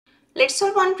Let's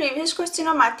solve one previous question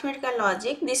of mathematical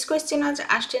logic. This question was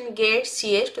asked in GATE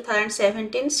CS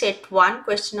 2017 set 1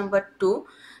 question number 2.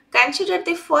 Consider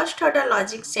the first order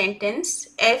logic sentence.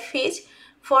 F is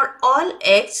for all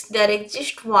x there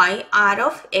exists y r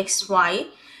of xy.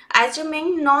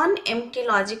 Assuming non-empty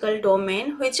logical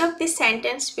domain, which of the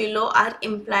sentence below are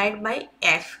implied by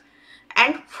F?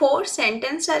 And 4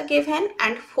 sentences are given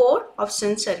and 4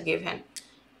 options are given.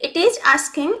 It is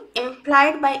asking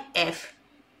implied by F.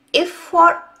 If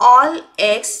for all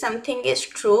x something is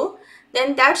true,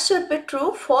 then that should be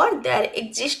true for there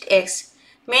exists x.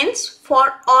 Means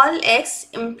for all x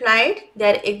implied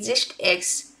there exists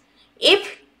x.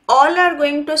 If all are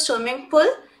going to swimming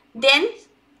pool, then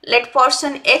let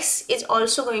person x is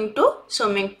also going to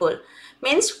swimming pool.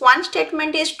 Means one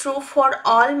statement is true for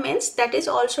all means that is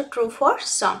also true for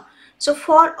some. So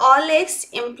for all x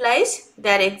implies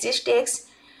there exists x.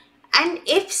 And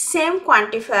if same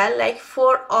quantifier like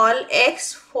for all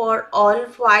x, for all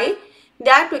y,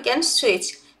 that we can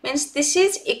switch. Means this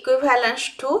is equivalent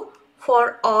to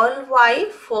for all y,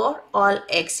 for all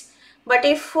x. But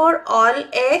if for all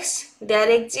x there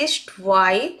exists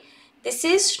y, this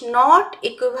is not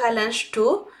equivalent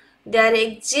to there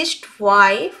exists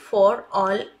y for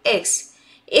all x.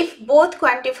 If both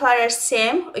quantifiers are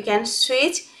same, we can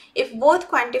switch. If both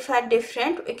quantifiers are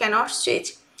different, we cannot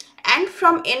switch. And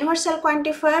from universal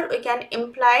quantifier we can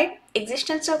imply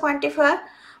existential quantifier,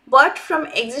 but from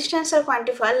existential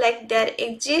quantifier like there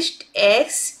exists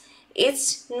x,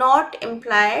 it's not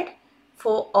implied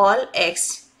for all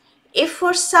x. If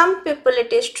for some people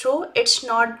it is true, it's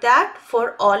not that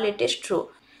for all it is true.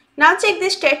 Now check the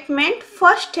statement.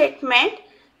 First statement,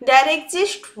 there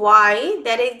exists y,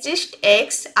 there exists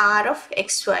x r of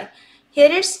xy.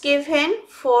 Here it's given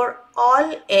for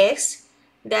all x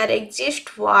there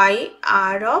exists y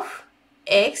r of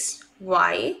x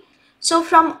y. So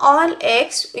from all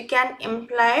x we can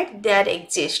imply there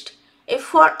exist. If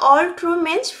for all true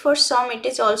means for some it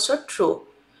is also true.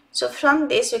 So from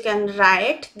this we can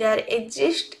write there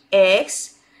exists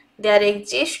x, there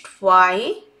exists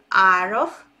y r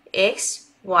of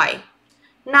x y.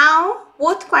 Now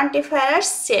both quantifiers are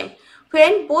same.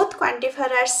 When both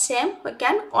quantifiers are same, we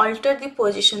can alter the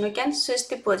position, we can switch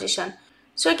the position.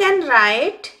 So we can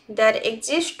write there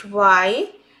exists y,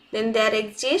 then there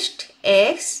exists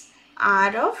x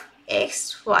r of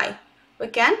x y. We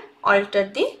can alter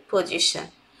the position.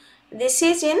 This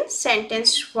is in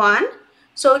sentence 1.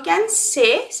 So we can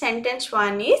say sentence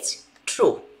 1 is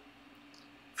true.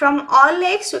 From all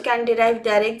x we can derive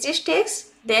there exists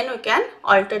x, then we can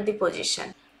alter the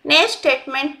position. Next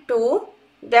statement 2,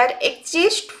 there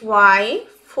exists y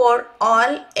for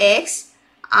all x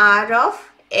r of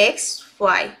x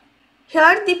y.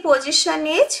 Here the position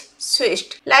is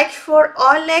switched. Like for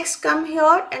all x come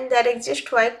here and there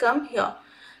exists y come here.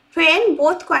 When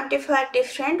both quantifiers are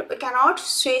different, we cannot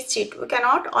switch it. We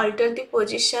cannot alter the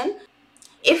position.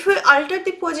 If we alter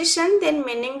the position, then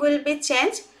meaning will be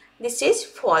changed. This is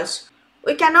false.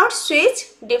 We cannot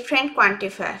switch different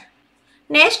quantifier.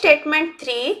 Next statement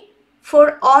 3.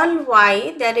 For all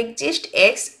y, there exists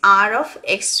x r of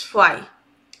xy.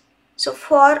 So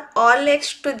for all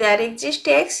x to there exists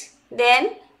x,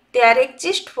 then there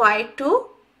exists y to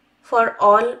for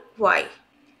all y.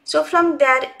 So from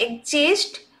there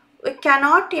exists, we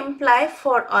cannot imply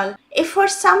for all. If for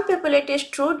some people it is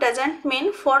true, doesn't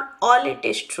mean for all it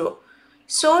is true.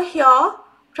 So here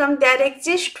from there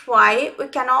exists y, we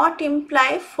cannot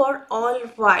imply for all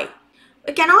y.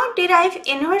 We cannot derive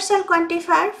universal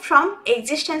quantifier from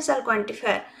existential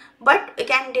quantifier, but we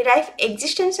can derive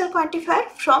existential quantifier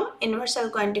from universal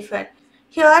quantifier.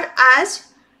 Here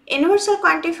as universal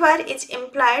quantifier is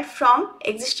implied from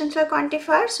existential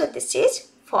quantifier, so this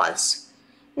is false.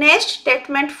 Next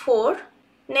statement 4,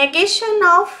 negation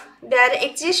of there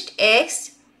exists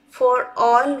x for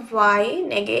all y,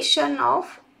 negation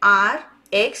of r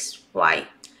x y.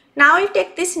 Now we'll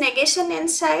take this negation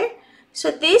inside. So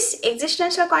this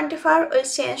existential quantifier will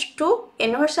change to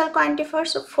universal quantifier.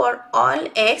 So for all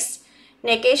x,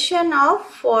 negation of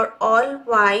for all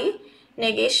y,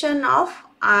 negation of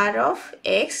r of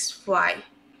x y.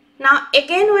 Now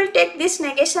again we'll take this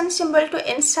negation symbol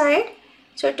to inside.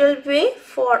 So it will be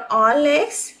for all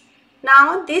x.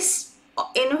 Now this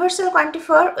universal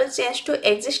quantifier will change to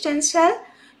existential.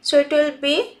 So it will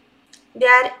be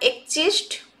there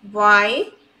exists y,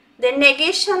 the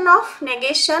negation of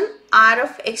negation r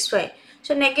of xy.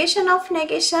 So negation of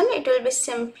negation, it will be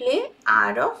simply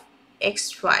r of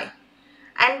xy.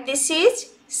 And this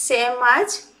is same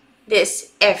as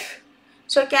this f.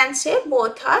 So can say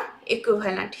both are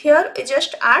equivalent. Here we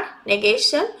just add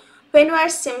negation. When we are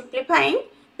simplifying,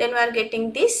 then we are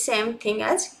getting the same thing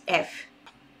as F.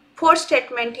 Fourth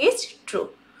statement is true.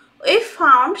 If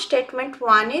found statement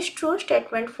 1 is true,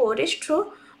 statement 4 is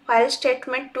true, while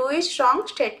statement 2 is wrong,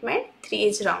 statement 3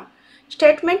 is wrong.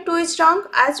 Statement 2 is wrong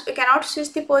as we cannot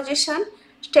switch the position.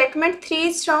 Statement 3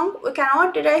 is wrong, we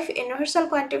cannot derive universal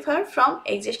quantifier from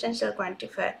existential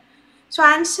quantifier. So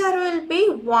answer will be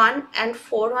 1 and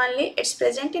 4 only. It's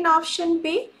present in option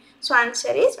B. So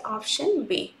answer is option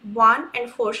B. 1 and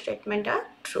 4 statement are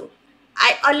true.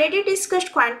 I already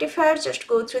discussed quantifiers, just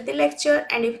go through the lecture,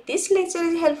 and if this lecture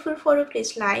is helpful for you,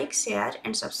 please like, share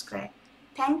and subscribe.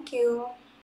 Thank you.